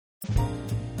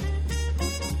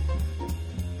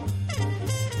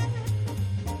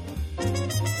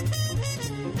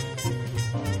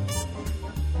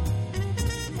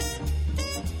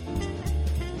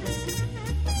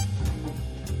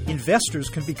investors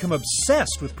can become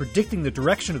obsessed with predicting the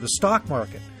direction of the stock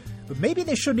market, but maybe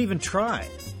they shouldn't even try.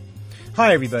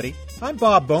 Hi, everybody. I'm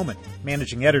Bob Bowman,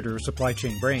 Managing Editor of Supply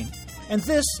Chain Brain, and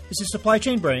this is the Supply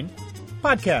Chain Brain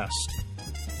podcast.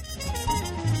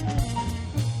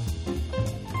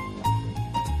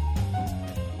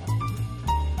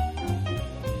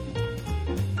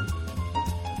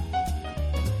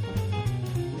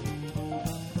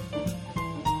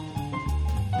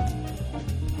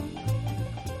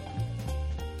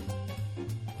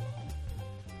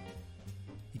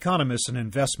 Economists and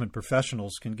investment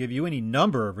professionals can give you any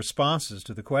number of responses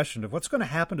to the question of what's going to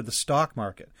happen to the stock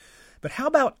market. But how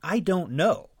about I don't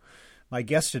know? My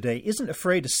guest today isn't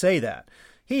afraid to say that.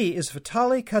 He is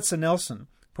Vitaly Katsenelson,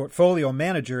 Portfolio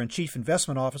Manager and Chief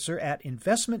Investment Officer at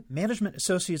Investment Management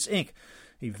Associates, Inc.,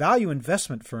 a value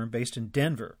investment firm based in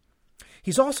Denver.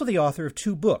 He's also the author of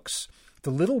 2 books,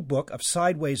 The Little Book of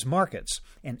Sideways Markets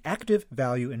and Active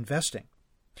Value Investing.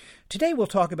 Today we'll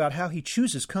talk about how he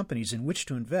chooses companies in which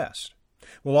to invest.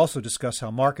 We'll also discuss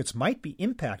how markets might be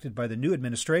impacted by the new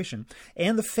administration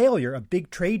and the failure of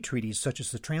big trade treaties such as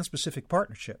the Trans-Pacific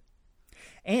Partnership.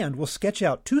 And we'll sketch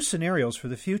out 2 scenarios for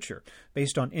the future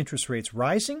based on interest rates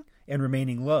rising and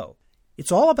remaining low.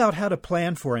 It's all about how to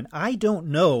plan for an I don't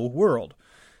know world.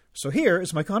 So here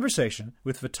is my conversation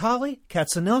with Vitaly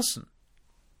Katsenelson.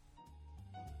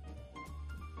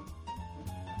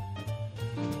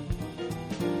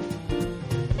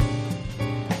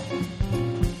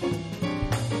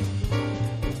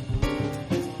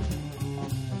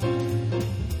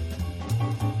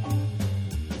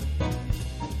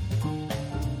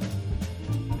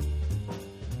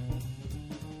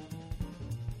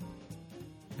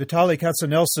 Vitaly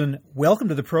Katsenelson, welcome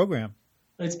to the program.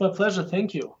 It's my pleasure.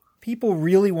 Thank you. People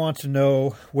really want to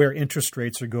know where interest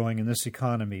rates are going in this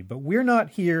economy, but we're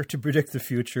not here to predict the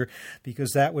future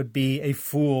because that would be a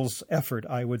fool's effort,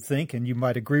 I would think, and you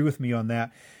might agree with me on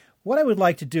that. What I would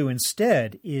like to do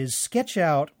instead is sketch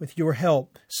out, with your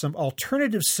help, some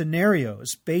alternative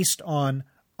scenarios based on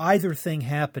either thing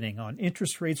happening, on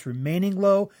interest rates remaining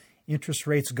low, interest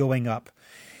rates going up.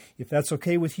 If that's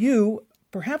okay with you,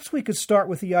 perhaps we could start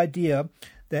with the idea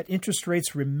that interest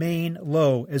rates remain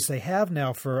low, as they have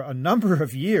now for a number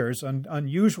of years,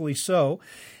 unusually so.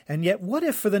 And yet, what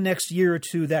if for the next year or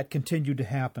two that continued to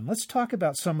happen? Let's talk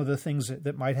about some of the things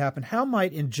that might happen. How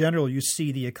might, in general, you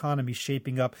see the economy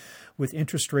shaping up with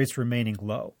interest rates remaining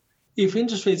low? If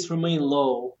interest rates remain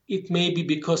low, it may be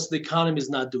because the economy is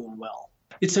not doing well.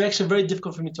 It's actually very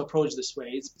difficult for me to approach this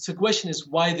way. The question is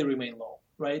why they remain low.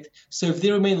 Right? So if they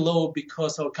remain low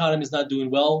because our economy is not doing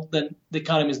well, then the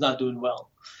economy is not doing well.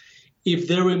 If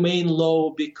they remain low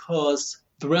because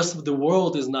the rest of the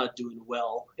world is not doing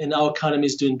well and our economy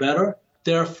is doing better,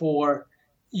 therefore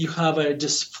you have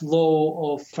this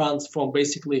flow of funds from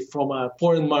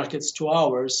foreign markets to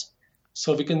ours.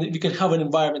 So we can have an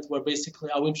environment where basically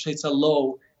our interest rates are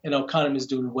low and our economy is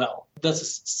doing well. That's a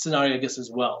scenario, I guess, as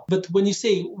well. But when you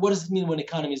say, what does it mean when the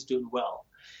economy is doing well?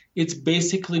 It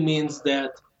basically means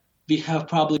that we have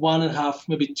probably 1.5%,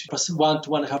 maybe 2%, 1 to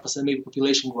 1.5% maybe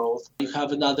population growth. You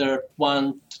have another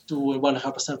 1 to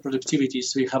 1.5% productivity,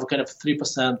 so you have a kind of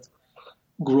 3%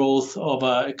 growth of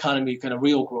economy, kind of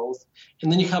real growth. And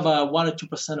then you have a 1 or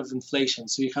 2% of inflation,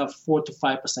 so you have 4 to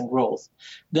 5% growth.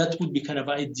 That would be kind of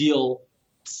an ideal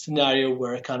scenario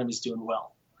where economy is doing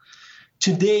well.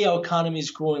 Today, our economy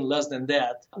is growing less than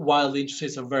that, while the interest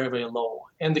rates are very, very low.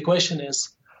 And the question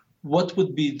is, what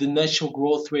would be the natural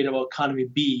growth rate of our economy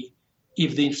be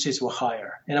if the interest rates were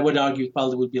higher? And I would argue it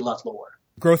probably would be a lot lower.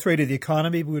 Growth rate of the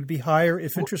economy would be higher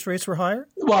if interest rates were higher?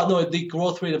 Well, no, the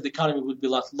growth rate of the economy would be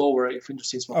a lot lower if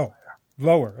interest rates were higher.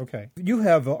 Lower, okay. You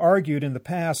have argued in the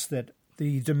past that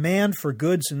the demand for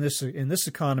goods in this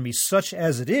economy, such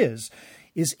as it is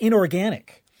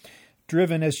inorganic.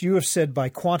 Driven, as you have said, by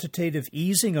quantitative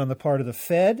easing on the part of the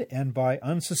Fed and by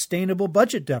unsustainable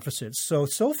budget deficits.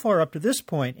 So far up to this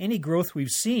point, any growth we've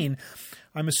seen,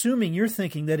 I'm assuming you're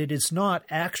thinking that it is not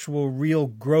actual real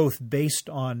growth based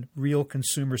on real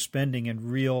consumer spending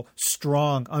and real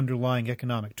strong underlying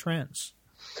economic trends.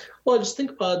 Well, just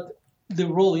think about the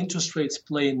role interest rates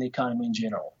play in the economy in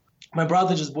general. My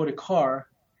brother just bought a car,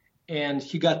 and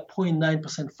he got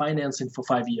 0.9% financing for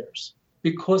 5 years.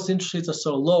 Because interest rates are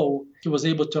so low, he was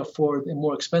able to afford a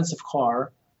more expensive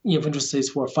car if interest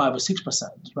rates were 5 or 6%,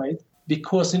 right?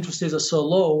 Because interest rates are so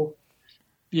low,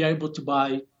 we are able to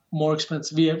buy more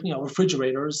expensive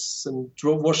refrigerators and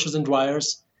washers and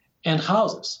dryers and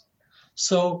houses.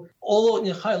 So although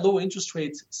low interest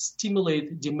rates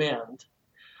stimulate demand,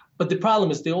 but the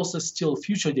problem is they also steal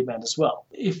future demand as well.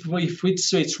 If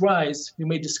interest rates rise, we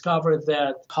may discover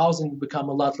that housing will become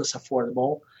a lot less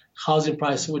affordable. housing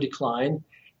prices will decline.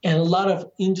 And a lot of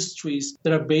industries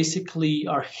that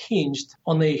are hinged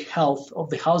on the health of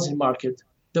the housing market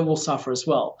that will suffer as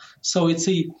well. So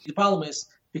the problem is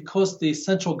because the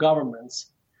central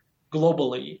governments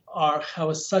globally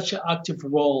have such an active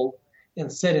role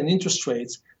in setting interest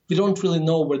rates, we don't really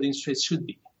know where the interest rates should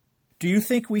be. Do you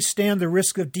think we stand the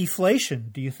risk of deflation?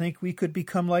 Do you think we could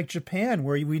become like Japan,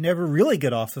 where we never really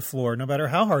get off the floor, no matter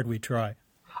how hard we try?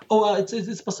 Oh, it's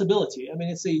a possibility. I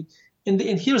mean,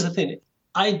 and here's the thing.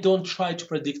 I don't try to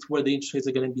predict where the interest rates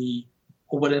are going to be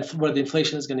or where the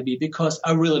inflation is going to be because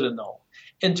I really don't know.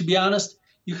 And to be honest,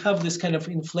 you have this kind of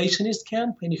inflationist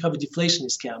camp and you have a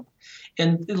deflationist camp.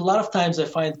 And a lot of times I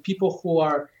find people who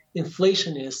are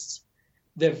inflationists,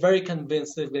 they're very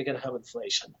convinced that we're going to have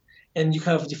inflation. And you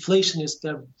have deflationists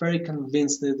that are very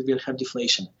convinced that we'll have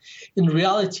deflation. In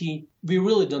reality, we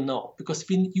really don't know because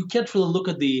you can't really look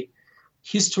at the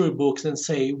history books and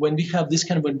say when we have this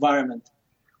kind of environment,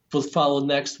 will follow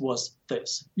next was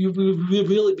this. We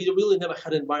really never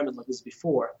had an environment like this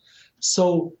before.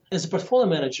 So as a portfolio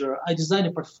manager, I designed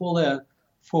a portfolio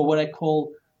for what I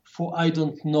call for I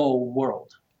don't know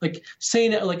world. Like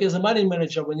saying like as a money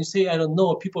manager, when you say I don't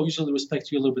know, people usually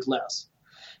respect you a little bit less.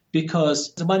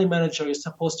 Because the money manager is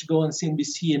supposed to go on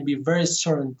CNBC and be very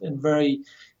certain and very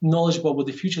knowledgeable what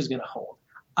the future is going to hold.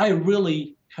 I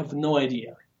really have no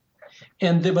idea.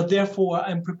 But therefore,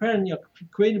 I'm creating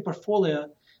a portfolio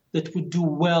that would do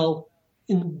well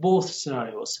in both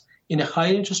scenarios, in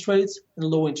high interest rates and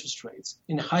low interest rates,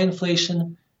 in high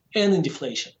inflation and in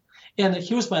deflation. And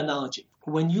here's my analogy.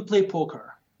 When you play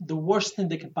poker, the worst thing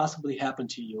that can possibly happen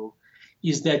to you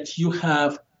is that you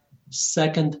have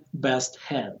second best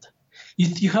hand.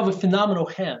 You have a phenomenal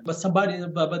hand,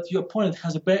 but your opponent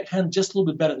has a hand just a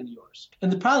little bit better than yours. And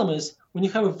the problem is, when you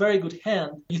have a very good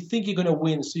hand, you think you're going to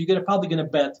win, so you're probably going to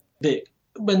bet big.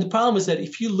 But the problem is that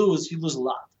if you lose a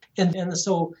lot. And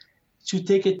so to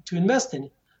take it to investing,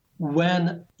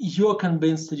 when you're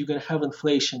convinced that you're going to have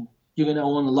inflation, you're going to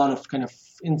own a lot of kind of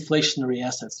inflationary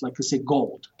assets, like let's say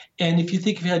gold. And if you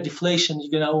had deflation,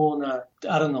 you're going to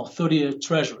own, 30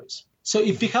 treasuries. So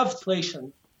if you have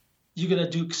inflation, you're going to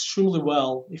do extremely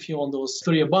well if you own those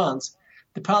 30 bonds.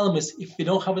 The problem is if you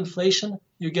don't have inflation,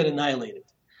 you get annihilated.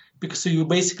 So you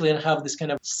basically have this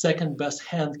kind of second best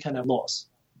hand kind of loss.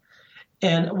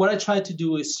 And what I try to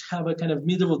do is have a kind of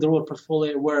middle-of-the-road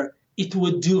portfolio where it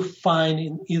would do fine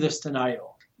in either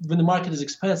scenario. When the market is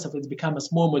expensive, it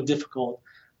becomes more and more difficult,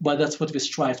 but that's what we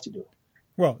strive to do.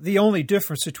 Well, the only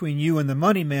difference between you and the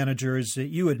money manager is that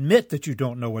you admit that you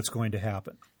don't know what's going to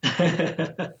happen.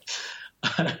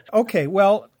 Okay,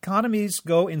 well, economies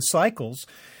go in cycles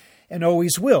and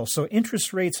always will. So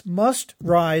interest rates must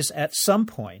rise at some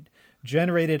point,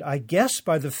 generated, I guess,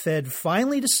 by the Fed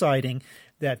finally deciding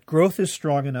that growth is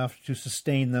strong enough to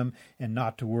sustain them and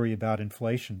not to worry about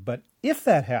inflation. But if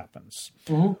that happens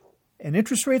and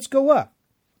interest rates go up,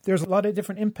 there's a lot of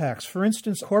different impacts. For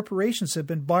instance, corporations have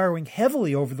been borrowing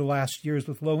heavily over the last years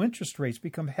with low interest rates,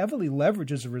 become heavily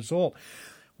leveraged as a result.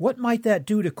 What might that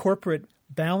do to corporate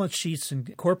balance sheets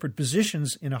and corporate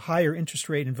positions in a higher interest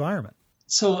rate environment?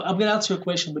 So I'm going to answer your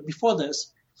question, but before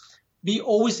this, we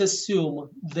always assume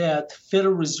that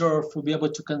Federal Reserve will be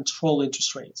able to control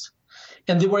interest rates.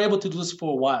 And they were able to do this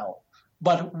for a while.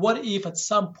 But what if at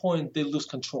some point they lose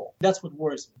control? That's what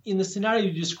worries me. In the scenario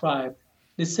you described,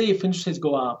 let's say if interest rates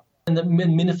go up in a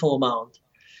meaningful amount,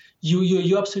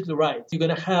 you're absolutely right. You're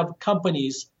going to have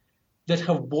companies that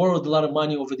have borrowed a lot of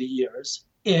money over the years,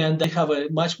 and they have a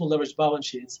much more leveraged balance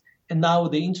sheets. And now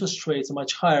the interest rates are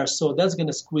much higher, so that's going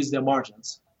to squeeze their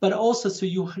margins. But also, so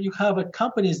you have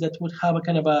companies that would have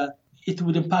it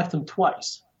would impact them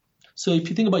twice. So if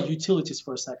you think about utilities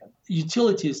for a second,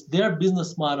 utilities, their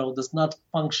business model does not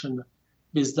function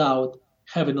without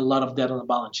having a lot of debt on the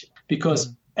balance sheet.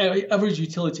 Because average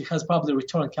utility has probably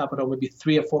return on capital maybe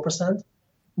 3 or 4%,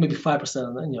 maybe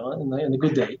 5%, in a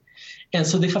good day. And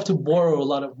so they have to borrow a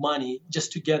lot of money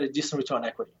just to get a decent return on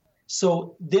equity.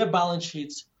 So their balance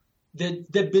sheets,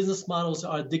 their business models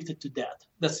are addicted to debt.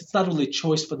 It's not really a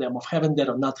choice for them of having debt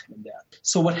or not having debt.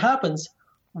 So what happens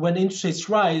when interest rates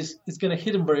rise, it's going to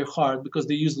hit them very hard because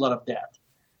they use a lot of debt.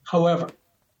 However,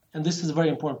 and this is a very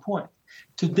important point,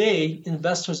 today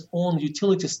investors own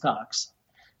utility stocks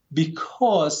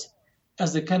because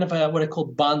as the kind of what I call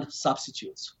bond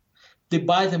substitutes. They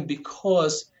buy them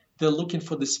because they're looking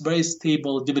for this very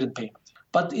stable dividend payment.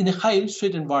 But in a high interest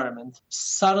rate environment,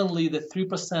 suddenly the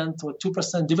 3% or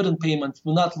 2% dividend payment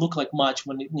will not look like much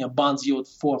when bonds yield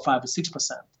 4, 5, or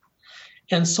 6%.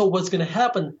 And so what's going to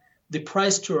happen, the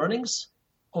price to earnings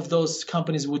of those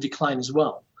companies will decline as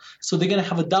well. So they're going to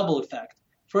have a double effect.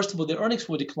 first of all, their earnings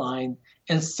will decline.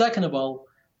 And second of all,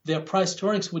 their price to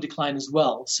earnings will decline as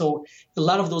well. So a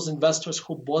lot of those investors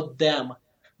who bought them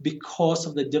because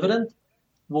of the dividend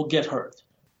will get hurt.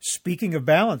 Speaking of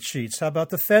balance sheets, how about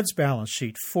the Fed's balance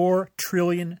sheet? $4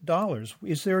 trillion.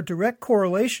 Is there a direct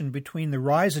correlation between the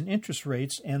rise in interest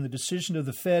rates and the decision of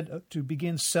the Fed to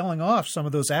begin selling off some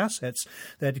of those assets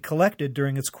that it collected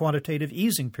during its quantitative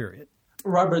easing period?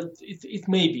 Robert, it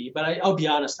may be, but I'll be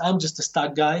honest. I'm just a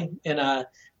stock guy. And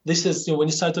this is, when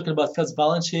you start talking about Fed's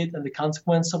balance sheet and the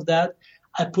consequence of that,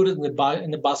 I put it in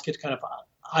the basket kind of,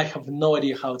 I have no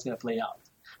idea how it's going to play out.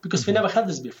 Because we never had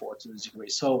this before to this degree.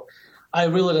 So I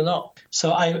really don't know.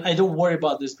 So I don't worry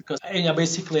about this because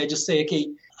basically I just say,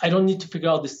 okay, I don't need to figure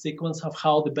out the sequence of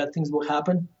how the bad things will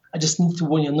happen. I just need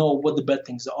to know what the bad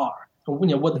things are.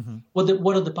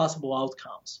 What are the possible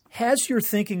outcomes? Has your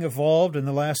thinking evolved in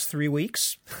the last 3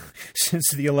 weeks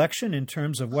since the election in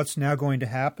terms of what's now going to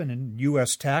happen in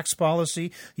U.S. tax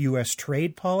policy, U.S.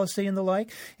 trade policy, and the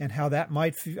like, and how that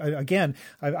might, again,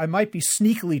 I might be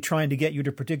sneakily trying to get you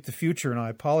to predict the future, and I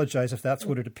apologize if that's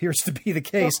what it appears to be the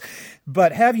case,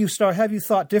 but have you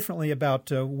thought differently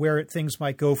about where things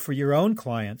might go for your own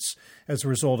clients as a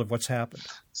result of what's happened?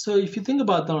 So if you think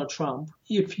about Donald Trump,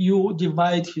 if you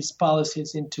divide his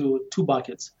policies into two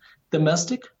buckets,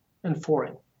 domestic and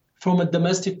foreign. From a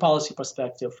domestic policy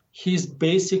perspective, he's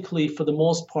basically, for the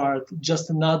most part, just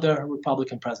another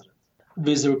Republican president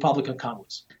with a Republican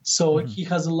Congress. So he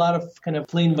has a lot of kind of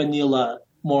plain vanilla,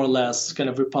 more or less, kind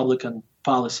of Republican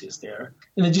policies there.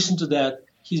 In addition to that,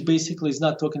 he's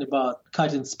not talking about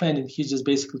cutting spending. He's just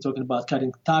basically talking about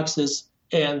cutting taxes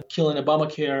and killing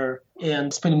Obamacare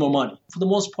and spending more money. For the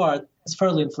most part, it's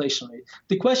fairly inflationary.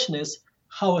 The question is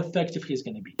how effective he's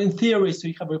going to be. In theory, so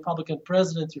you have a Republican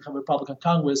president, you have a Republican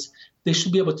Congress, they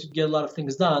should be able to get a lot of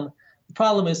things done. The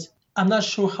problem is I'm not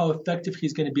sure how effective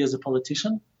he's going to be as a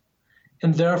politician,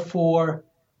 and therefore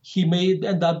he may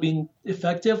end up being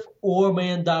effective or may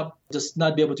end up just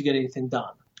not be able to get anything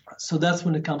done. So that's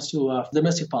when it comes to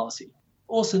domestic policy.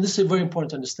 Also, this is very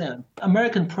important to understand,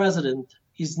 American president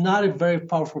is not a very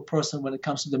powerful person when it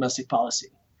comes to domestic policy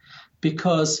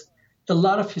because a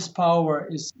lot of his power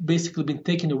is basically been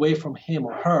taken away from him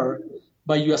or her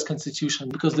by U.S. Constitution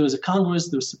because there is a Congress,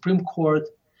 there's a Supreme Court,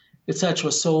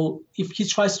 etc. So if he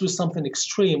tries to do something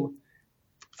extreme,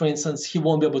 for instance, he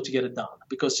won't be able to get it done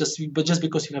just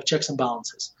because you have checks and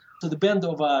balances. So the band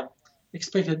of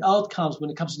expected outcomes when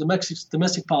it comes to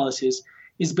domestic policies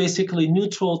is basically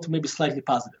neutral to maybe slightly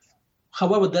positive.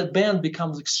 However, that band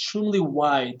becomes extremely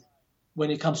wide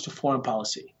when it comes to foreign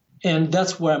policy. And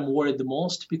that's where I'm worried the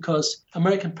most because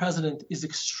American president is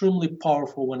extremely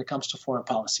powerful when it comes to foreign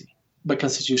policy by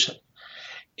constitution.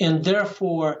 And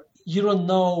therefore, you don't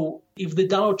know if the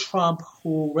Donald Trump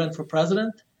who ran for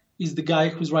president is the guy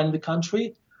who's running the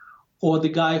country or the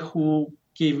guy who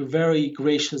gave a very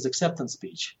gracious acceptance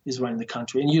speech is running the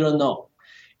country. And you don't know.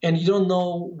 And you don't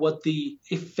know what the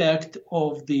effect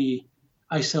of the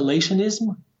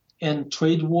isolationism and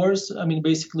trade wars,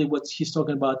 basically what he's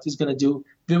talking about is going to do,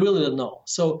 we really don't know.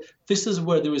 So this is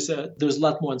where there's a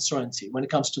lot more uncertainty when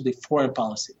it comes to the foreign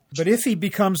policy. But if he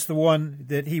becomes the one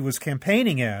that he was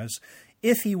campaigning as,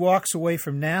 if he walks away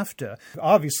from NAFTA,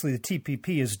 obviously the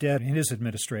TPP is dead in his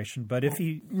administration, but if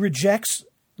he rejects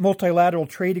multilateral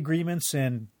trade agreements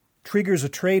and triggers a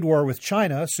trade war with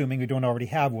China, assuming we don't already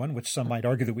have one, which some might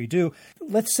argue that we do,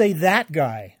 let's say that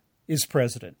guy is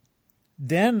president,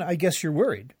 then I guess you're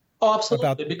worried. Oh,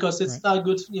 absolutely, because it's not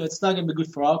good. It's not going to be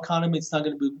good for our economy. It's not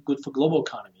going to be good for global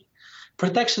economy.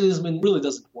 Protectionism really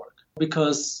doesn't work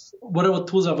because whatever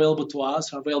tools are available to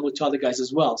us are available to other guys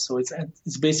as well. So it's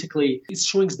basically, it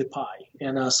shrinks the pie.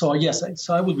 And so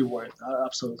I would be worried,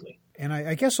 absolutely. And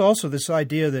I guess also this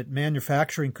idea that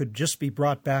manufacturing could just be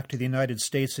brought back to the United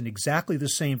States in exactly the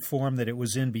same form that it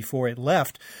was in before it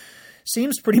left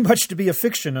seems pretty much to be a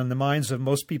fiction on the minds of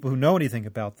most people who know anything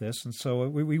about this. And so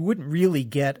we wouldn't really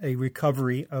get a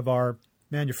recovery of our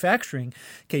manufacturing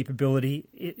capability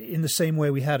in the same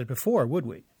way we had it before, would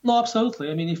we? No,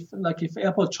 absolutely. If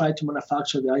Apple tried to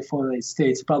manufacture the iPhone in the United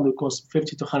States, it probably would cost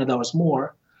 $50 to $100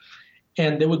 more.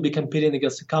 And they would be competing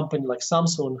against a company like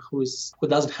Samsung, who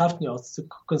doesn't have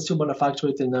to still manufacture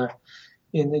it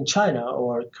in China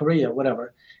or Korea,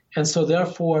 whatever. And so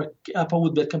therefore, Apple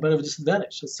would be at competitive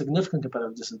disadvantage, a significant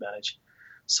competitive disadvantage.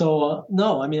 So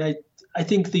no, I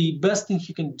think the best thing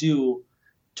you can do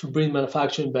to bring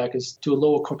manufacturing back is to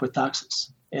lower corporate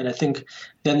taxes. And I think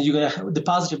then the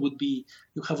positive would be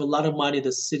you have a lot of money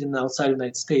that's sitting outside the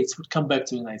United States would come back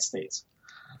to the United States.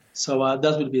 So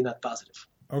that would be net positive.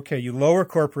 Okay, you lower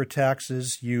corporate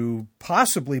taxes, you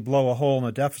possibly blow a hole in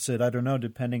the deficit, I don't know,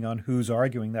 depending on who's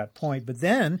arguing that point. But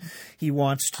then he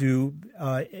wants to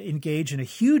engage in a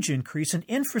huge increase in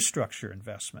infrastructure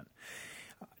investment.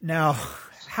 Now,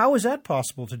 how is that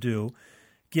possible to do,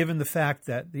 given the fact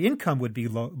that the income would be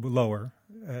lower,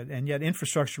 and yet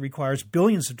infrastructure requires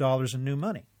billions of dollars in new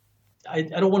money? I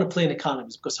don't want to play an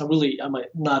economist because I'm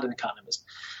not an economist.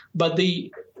 But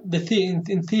the thing,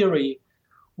 in theory,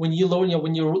 when you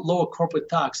lower corporate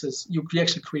taxes, you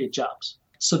actually create jobs.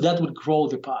 So that would grow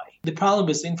the pie. The problem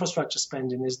with infrastructure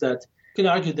spending is that you can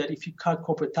argue that if you cut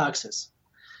corporate taxes,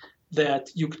 that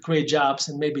you could create jobs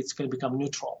and maybe it's going to become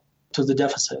neutral to the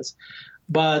deficits.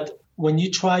 But when you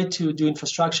try to do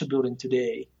infrastructure building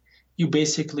today, you're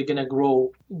basically going to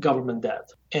grow government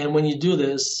debt. And when you do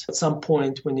this, at some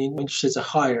point when the interest rates are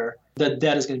higher, that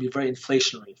debt is going to be very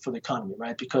inflationary for the economy,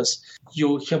 right? Because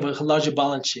you have a larger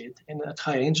balance sheet and at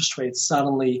higher interest rates,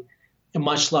 suddenly a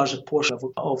much larger portion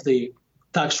of the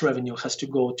tax revenue has to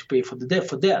go to pay for the debt,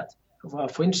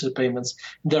 for interest payments.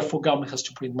 And therefore, government has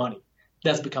to print money.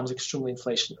 That becomes extremely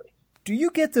inflationary. Do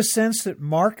you get the sense that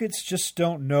markets just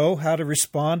don't know how to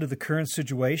respond to the current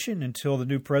situation until the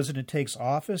new president takes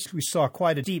office? We saw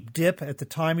quite a deep dip at the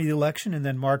time of the election, and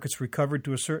then markets recovered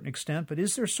to a certain extent. But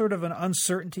is there sort of an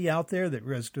uncertainty out there that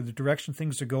as to the direction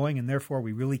things are going, and therefore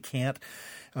we really can't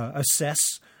assess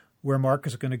where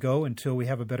markets are going to go until we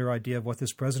have a better idea of what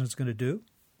this president's going to do?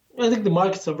 I think the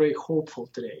markets are very hopeful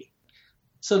today.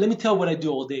 So let me tell what I do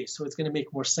all day, so it's going to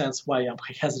make more sense why I'm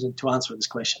hesitant to answer this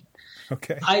question.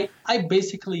 Okay. I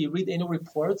basically read annual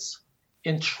reports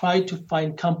and try to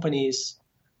find companies,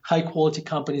 high-quality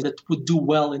companies that would do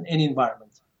well in any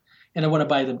environment, and I want to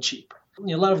buy them cheap.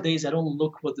 A lot of days I don't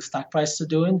look what the stock prices are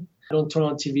doing. I don't turn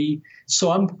on TV, so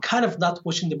I'm kind of not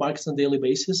watching the markets on a daily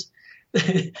basis.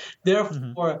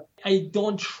 Therefore, I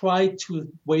don't try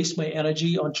to waste my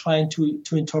energy on trying to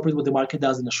interpret what the market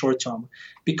does in the short term,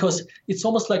 because it's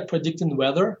almost like predicting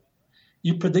weather.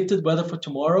 You predicted weather for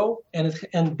tomorrow, and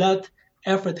that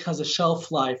effort has a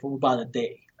shelf life of about a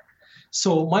day.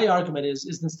 So my argument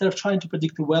is instead of trying to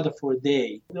predict the weather for a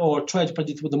day or try to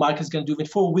predict what the market is going to do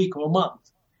for a week or a month,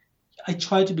 I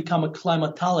try to become a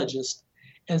climatologist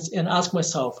and ask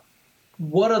myself,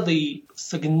 what are the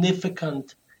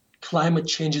significant climate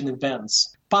changing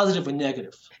events, positive or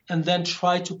negative, and then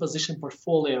try to position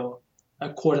portfolio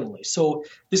accordingly. So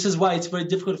this is why it's very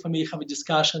difficult for me to have a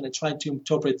discussion and try to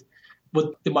interpret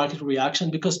what the market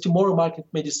reaction, because tomorrow market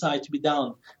may decide to be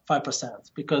down 5%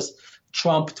 because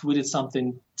Trump tweeted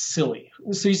something silly.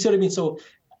 So you see what I mean? So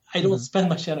I don't spend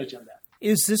much energy on that.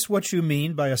 Is this what you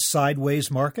mean by a sideways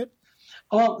market?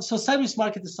 So sideways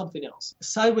market is something else.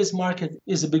 Sideways market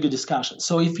is a bigger discussion.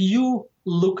 So if you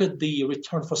look at the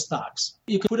return for stocks,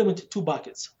 you can put them into two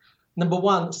buckets. Number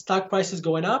one, stock prices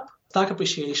going up, stock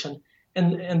appreciation,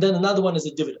 and then another one is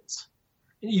the dividends.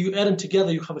 You add them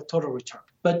together, you have a total return.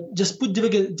 But just put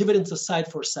dividends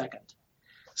aside for a second.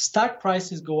 Stock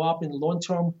prices go up in long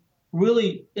term,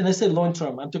 really, and I say long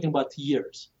term, I'm talking about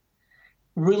years,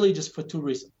 really just for two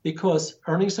reasons. Because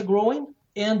earnings are growing,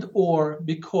 and or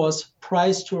because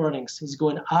price to earnings is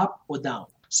going up or down.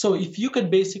 So if you can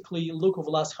basically look over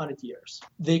the last 100 years,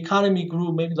 the economy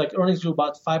grew, maybe like earnings grew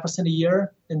about 5% a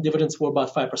year and dividends were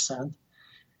about 5%.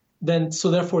 So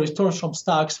therefore returns from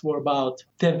stocks were about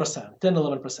 10%,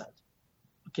 11%.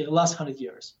 Okay, the last 100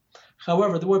 years.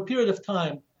 However, there were a period of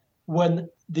time when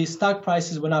the stock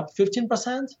prices went up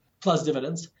 15% plus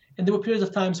dividends, and there were periods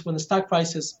of times when the stock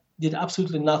prices did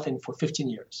absolutely nothing for 15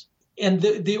 years. And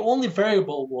the only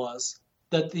variable was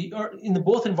that in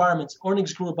both environments,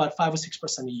 earnings grew about 5 or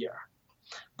 6% a year.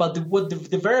 But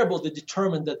the variable that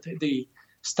determined that the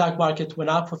stock market went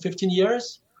up for 15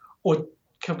 years or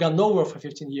have gone nowhere for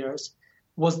 15 years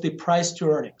was the price to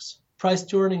earnings. Price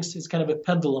to earnings is kind of a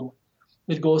pendulum.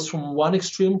 It goes from one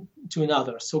extreme to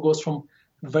another. So it goes from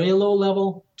very low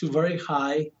level to very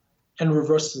high and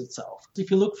reverses itself. If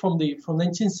you look from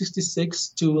 1966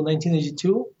 to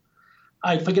 1982,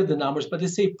 I forget the numbers, but they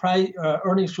say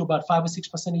earnings grew about 5 or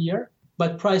 6% a year,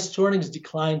 but price to earnings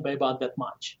declined by about that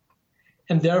much.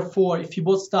 And therefore, if you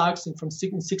bought stocks from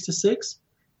 1966,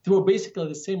 they were basically at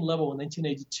the same level in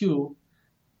 1982,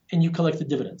 and you collected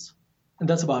dividends. And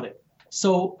that's about it.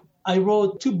 So I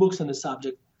wrote 2 books on the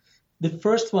subject. The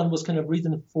first one was kind of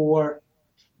written for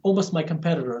almost my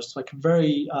competitors, like a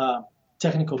very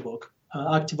technical book,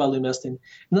 Active Value Investing.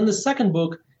 And then the second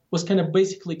book was kind of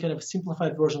a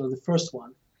simplified version of the first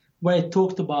one, where I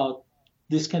talked about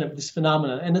this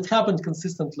phenomena. And it happened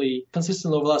consistently over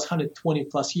the last 120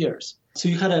 plus years. So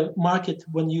you had a market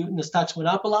when the stocks went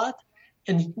up a lot,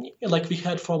 and like we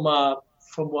had from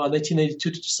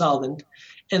 1982 to 2000,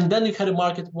 And then you had a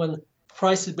market when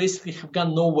prices basically have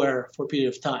gone nowhere for a period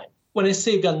of time. When I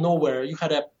say gone nowhere, you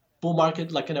had a bull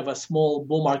market, like kind of a small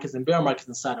bull market and bear market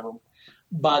inside of them.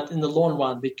 But in the long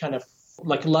run, they kind of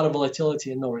like a lot of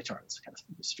volatility and no returns kind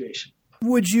of situation.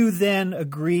 Would you then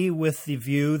agree with the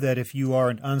view that if you are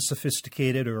an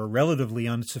unsophisticated or a relatively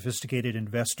unsophisticated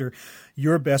investor,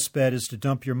 your best bet is to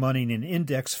dump your money in an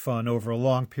index fund over a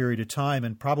long period of time,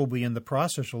 and probably in the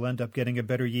process you'll end up getting a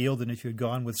better yield than if you'd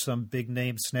gone with some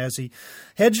big-name snazzy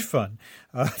hedge fund?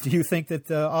 Do you think that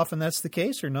often that's the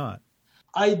case or not?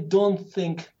 I don't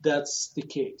think that's the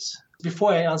case.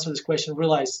 Before I answer this question,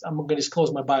 realize I'm going to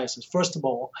disclose my biases. First of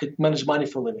all, I manage money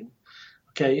for a living.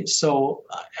 Okay, so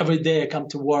every day I come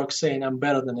to work saying I'm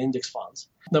better than index funds.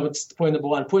 That's point number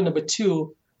one. Point number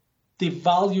two, the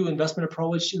value investment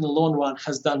approach in the long run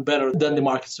has done better than the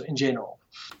markets in general.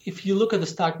 If you look at the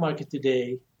stock market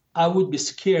today, I would be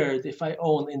scared if I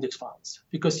own index funds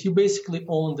because you basically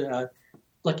own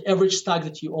average stock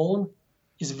that you own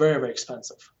is very, very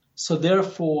expensive. So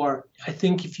therefore, I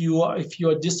think if you are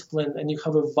disciplined and you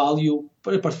have a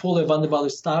portfolio of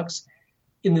undervalued stocks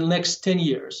in the next 10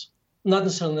 years, not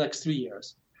necessarily the next 3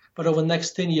 years, but over the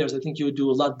next 10 years, I think you would do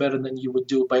a lot better than you would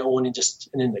do by owning just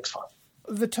an index fund.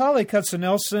 Vitaly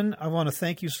Katsenelson, I want to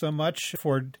thank you so much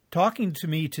for talking to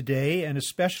me today, and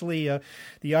especially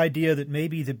the idea that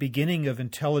maybe the beginning of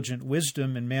intelligent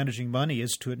wisdom in managing money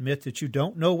is to admit that you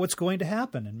don't know what's going to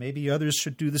happen, and maybe others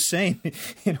should do the same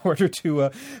in order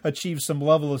to achieve some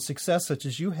level of success such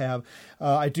as you have.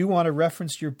 I do want to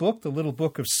reference your book, The Little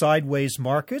Book of Sideways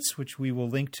Markets, which we will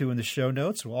link to in the show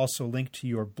notes. We'll also link to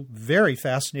your very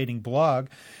fascinating blog,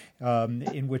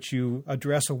 in which you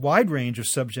address a wide range of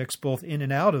subjects, both in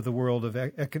and out of the world of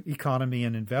economy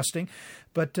and investing.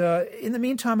 But in the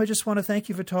meantime, I just want to thank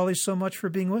you, Vitaly, so much for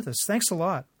being with us. Thanks a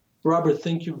lot. Robert,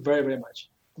 thank you very, very much.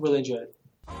 Really enjoyed it.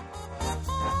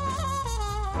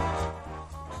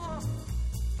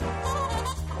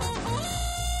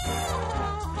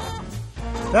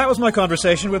 That was my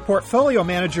conversation with portfolio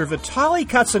manager Vitaly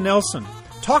Katsenelson,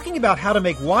 talking about how to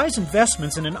make wise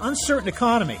investments in an uncertain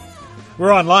economy.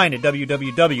 We're online at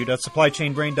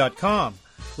www.supplychainbrain.com,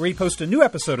 where we post a new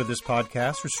episode of this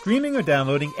podcast for streaming or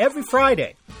downloading every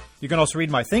Friday. You can also read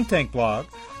my think tank blog,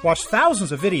 watch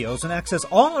thousands of videos, and access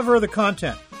all of our other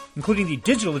content, including the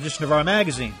digital edition of our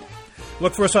magazine.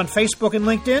 Look for us on Facebook and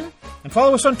LinkedIn, and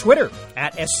follow us on Twitter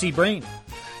at SCBrain.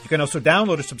 You can also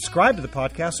download or subscribe to the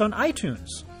podcast on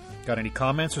iTunes. Got any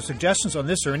comments or suggestions on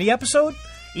this or any episode?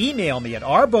 Email me at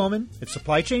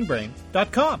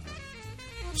rbowman@supplychainbrain.com.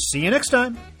 See you next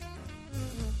time.